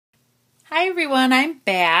Hi everyone, I'm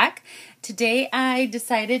back. Today I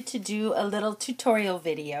decided to do a little tutorial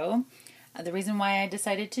video. The reason why I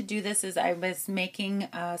decided to do this is I was making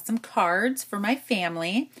some cards for my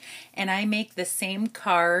family, and I make the same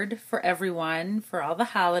card for everyone for all the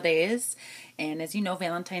holidays. And as you know,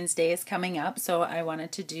 Valentine's Day is coming up, so I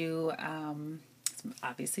wanted to do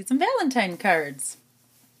obviously some Valentine cards.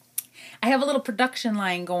 I have a little production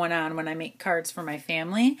line going on when I make cards for my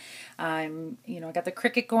family. I got the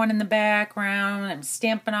Cricut going in the background. I'm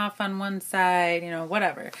stamping off on one side,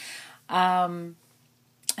 whatever. And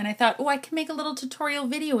I thought, I can make a little tutorial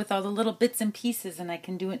video with all the little bits and pieces, and I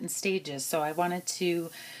can do it in stages. So I wanted to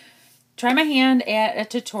try my hand at a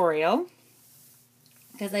tutorial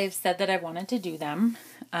because I've said that I wanted to do them.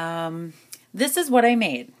 This is what I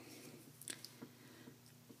made.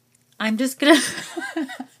 I'm just going to...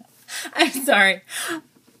 I'm sorry.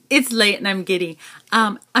 It's late and I'm giddy.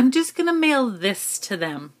 I'm just going to mail this to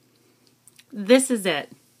them. This is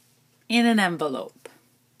it. In an envelope.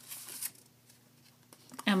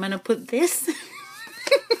 I'm going to put this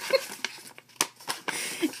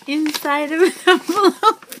inside of an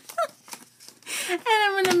envelope. And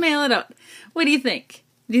I'm going to mail it out. What do you think?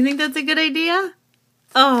 Do you think that's a good idea?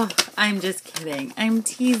 Oh, I'm just kidding. I'm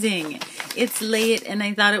teasing. It's late and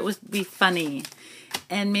I thought it would be funny.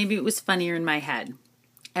 And maybe it was funnier in my head,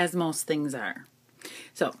 as most things are.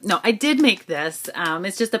 So, no, I did make this.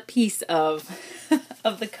 It's just a piece of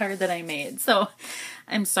the card that I made. So,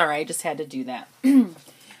 I'm sorry, I just had to do that.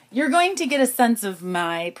 You're going to get a sense of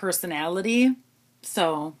my personality.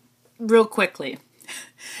 So, real quickly.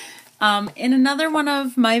 In another one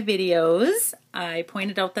of my videos, I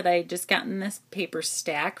pointed out that I had just gotten this paper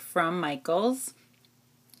stack from Michael's.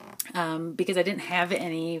 Because I didn't have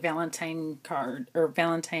any Valentine cardstock.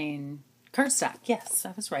 Yes,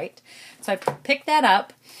 I was right. So I picked that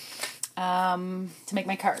up to make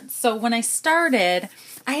my cards. So when I started,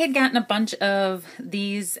 I had gotten a bunch of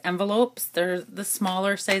these envelopes. They're the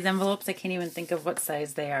smaller size envelopes. I can't even think of what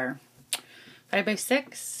size they are.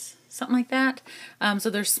 5x6, something like that. So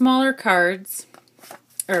they're smaller cards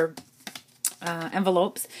or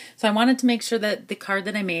envelopes. So I wanted to make sure that the card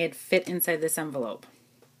that I made fit inside this envelope.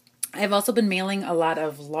 I've also been mailing a lot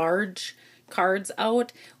of large cards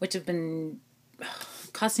out, which have been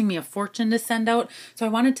costing me a fortune to send out. So I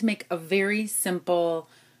wanted to make a very simple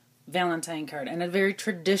Valentine card and a very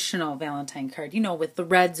traditional Valentine card, with the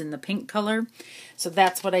reds and the pink color. So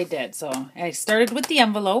that's what I did. So I started with the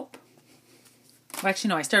envelope. Well,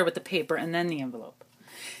 actually, no, I started with the paper and then the envelope.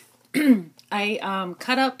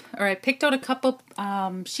 I picked out a couple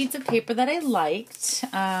sheets of paper that I liked.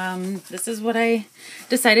 This is what I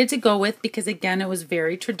decided to go with because, again, it was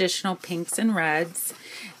very traditional pinks and reds.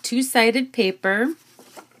 Two-sided paper.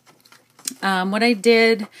 What I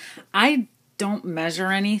did, I don't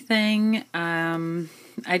measure anything.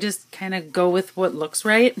 I just kind of go with what looks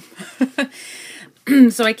right.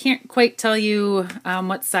 So I can't quite tell you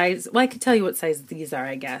what size. Well, I could tell you what size these are,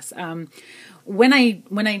 I guess. When I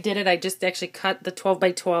did it, I just actually cut the 12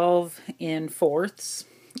 by 12 in fourths.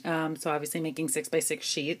 So obviously making 6 by 6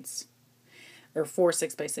 sheets, or 4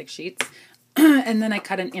 6 by 6 sheets. And then I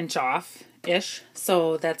cut an inch off-ish.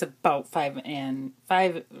 So that's about 5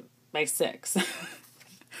 by 6.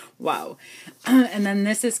 Wow. And then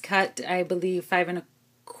this is cut, I believe, 5 1/4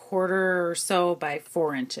 or so by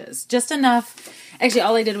 4 inches. Just enough. Actually,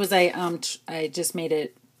 all I did was I just made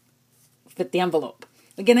it fit the envelope.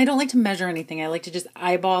 Again, I don't like to measure anything. I like to just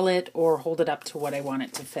eyeball it or hold it up to what I want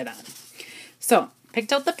it to fit on. So,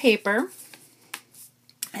 picked out the paper.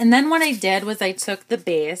 And then what I did was I took the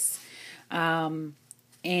base and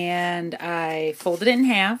I folded it in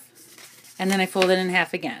half. And then I folded it in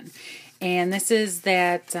half again. And this is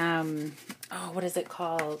that, what is it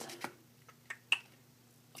called?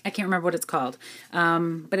 I can't remember what it's called.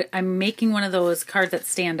 But I'm making one of those cards that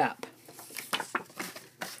stand up.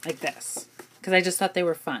 Like this. Because I just thought they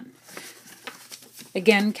were fun.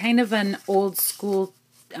 Again, kind of an old school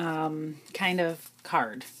kind of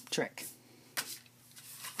card trick.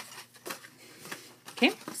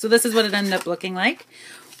 Okay, so this is what it ended up looking like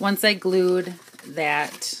once I glued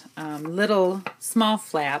that little small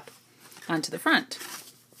flap onto the front.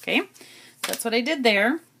 Okay, that's what I did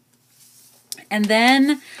there. And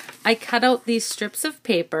then I cut out these strips of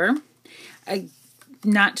paper.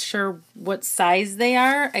 Not sure what size they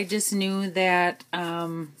are. I just knew that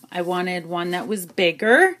I wanted one that was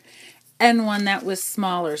bigger and one that was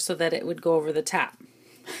smaller so that it would go over the top.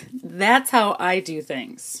 That's how I do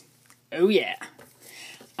things. Oh yeah.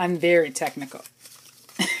 I'm very technical.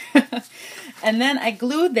 And then I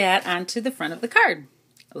glued that onto the front of the card.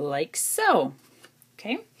 Like so.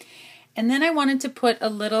 Okay. And then I wanted to put a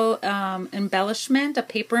little embellishment, a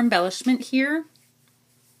paper embellishment here.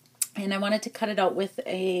 And I wanted to cut it out with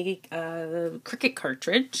a Cricut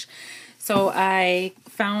cartridge. So I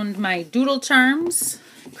found my Doodle Charms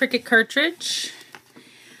Cricut cartridge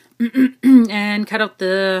and cut out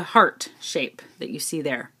the heart shape that you see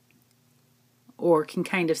there. Or can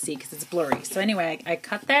kind of see because it's blurry. So anyway, I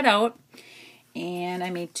cut that out and I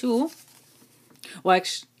made 2. Well,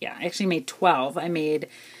 actually, yeah, I actually made 12. I made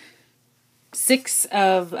 6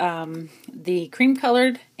 of the cream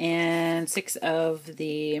colored and 6 of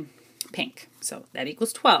the pink. So that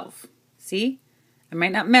equals 12. See? I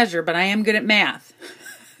might not measure, but I am good at math.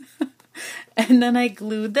 And then I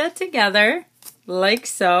glued that together like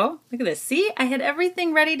so. Look at this. See? I had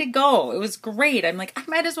everything ready to go. It was great. I'm like, I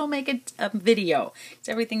might as well make a video.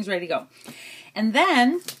 So everything's ready to go. And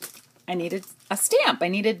then I needed a stamp. I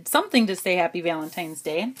needed something to say Happy Valentine's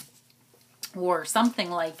Day or something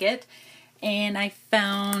like it. And I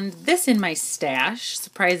found this in my stash.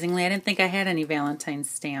 Surprisingly, I didn't think I had any Valentine's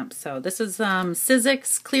stamps. So this is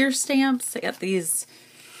Sizzix clear stamps. I got these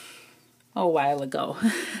a while ago.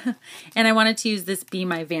 And I wanted to use this Be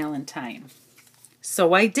My Valentine.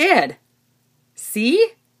 So I did.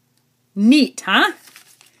 See? Neat, huh?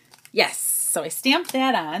 Yes. So I stamped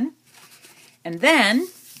that on. And then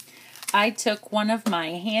I took one of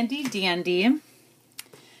my handy dandy,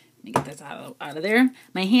 let me get this out of there,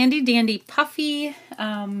 my handy dandy puffy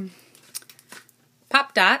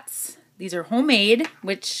pop dots. These are homemade,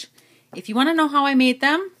 which if you want to know how I made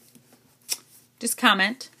them, just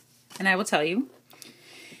comment and I will tell you.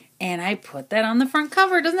 And I put that on the front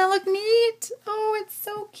cover. Doesn't that look neat? Oh, it's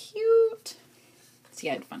so cute. See,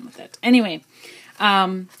 I had fun with it. Anyway,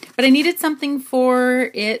 but I needed something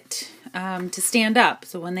for it to stand up.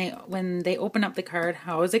 So when they open up the card,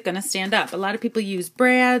 how is it going to stand up? A lot of people use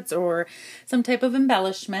brads or some type of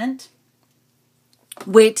embellishment.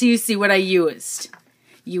 Wait till you see what I used.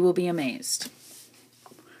 You will be amazed.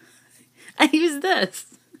 I used this.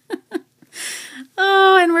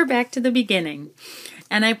 Oh, and we're back to the beginning.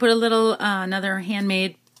 And I put a little, another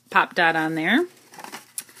handmade pop dot on there.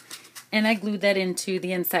 And I glued that into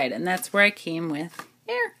the inside. And that's where I came with,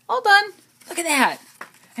 here, all done. Look at that.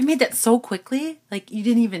 I made that so quickly. Like, you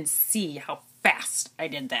didn't even see how fast I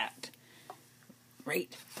did that.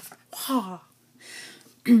 Right? Wow.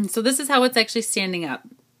 So this is how it's actually standing up.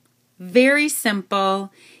 Very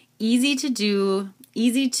simple, easy to do,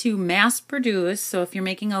 easy to mass produce. So if you're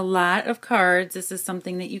making a lot of cards, this is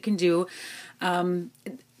something that you can do.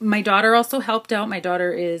 My daughter also helped out. My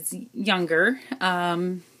daughter is younger.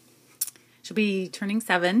 She'll be turning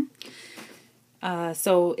 7.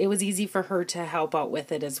 So it was easy for her to help out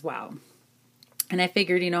with it as well. And I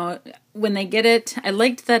figured, you know, when they get it, I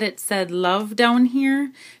liked that it said love down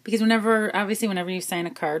here because obviously whenever you sign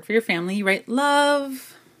a card for your family, you write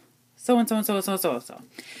love, so-and-so and so-and-so and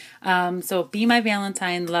so-and-so. So Be My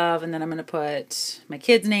Valentine, love, and then I'm going to put my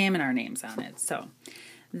kid's name and our names on it. So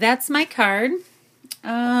that's my card.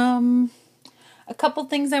 A couple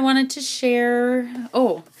things I wanted to share.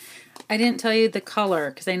 Oh, I didn't tell you the color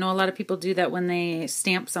because I know a lot of people do that when they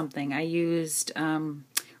stamp something. I used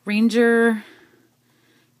Ranger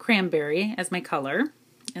Cranberry as my color.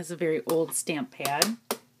 It's a very old stamp pad.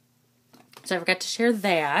 So I forgot to share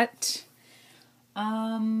that.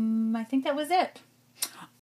 I think that was it.